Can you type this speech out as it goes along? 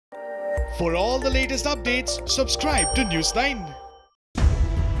For all the latest updates, subscribe to News9.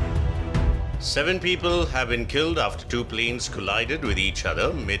 7 people have been killed after 2 planes collided with each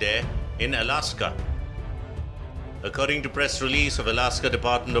other mid-air in Alaska. According to press release of Alaska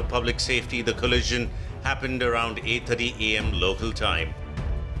Department of Public Safety, the collision happened around 8:30 a.m. local time.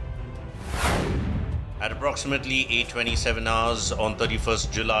 At approximately 8:27 hours on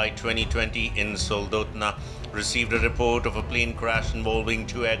 31st July 2020 in Soldotna, received a report of a plane crash involving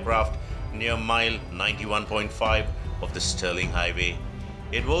 2 aircraft near mile 91.5 of the Sterling Highway.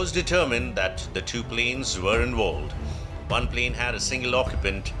 It was determined that the 2 planes were involved. One plane had a single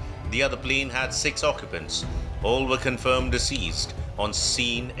occupant, the other plane had 6 occupants. All were confirmed deceased on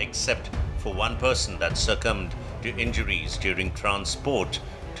scene except for one person that succumbed to injuries during transport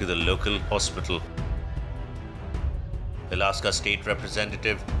to the local hospital. Alaska State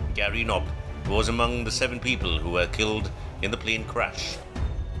Representative Gary Knopp was among the 7 people who were killed in the plane crash.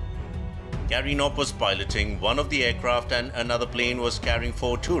 Gary Knopp was piloting one of the aircraft and another plane was carrying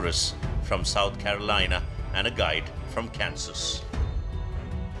 4 tourists from South Carolina and a guide from Kansas.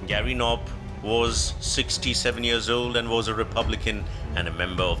 Gary Knopp was 67 years old and was a Republican and a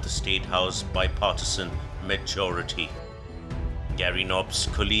member of the State House bipartisan majority. Gary Knopp's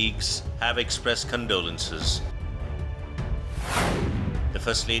colleagues have expressed condolences. The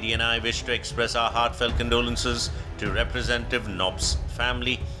First Lady and I wish to express our heartfelt condolences to Representative Knopp's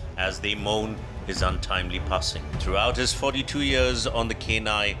family as they mourn his untimely passing. Throughout his 42 years on the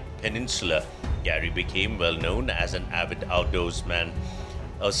Kenai Peninsula, Gary became well known as an avid outdoorsman,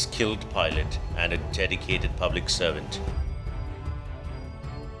 a skilled pilot, and a dedicated public servant.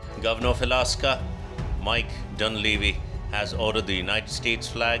 Governor of Alaska, Mike Dunleavy, has ordered the United States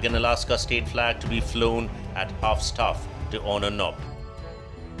flag and Alaska state flag to be flown at half-staff to honor Knopp.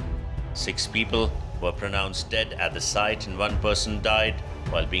 6 people were pronounced dead at the site and 1 person died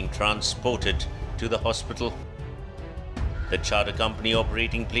while being transported to the hospital. The charter company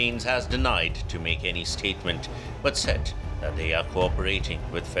operating planes has denied to make any statement but said that they are cooperating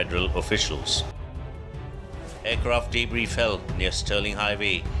with federal officials. Aircraft debris fell near Sterling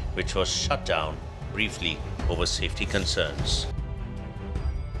Highway, which was shut down briefly over safety concerns.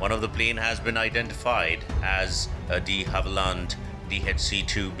 One of the plane has been identified as a de Havilland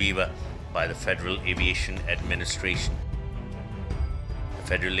DHC-2 Beaver by the Federal Aviation Administration.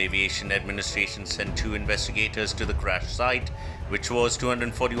 The Federal Aviation Administration sent 2 investigators to the crash site, which was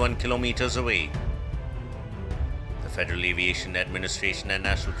 241 kilometers away. The Federal Aviation Administration and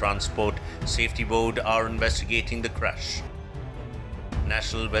National Transport Safety Board are investigating the crash.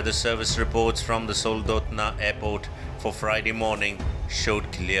 National Weather Service reports from the Soldotna Airport for Friday morning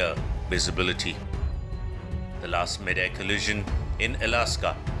showed clear visibility. The last mid-air collision in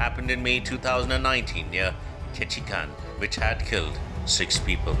Alaska happened in May 2019 near Ketchikan, which had killed 6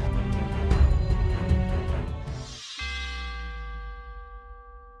 people.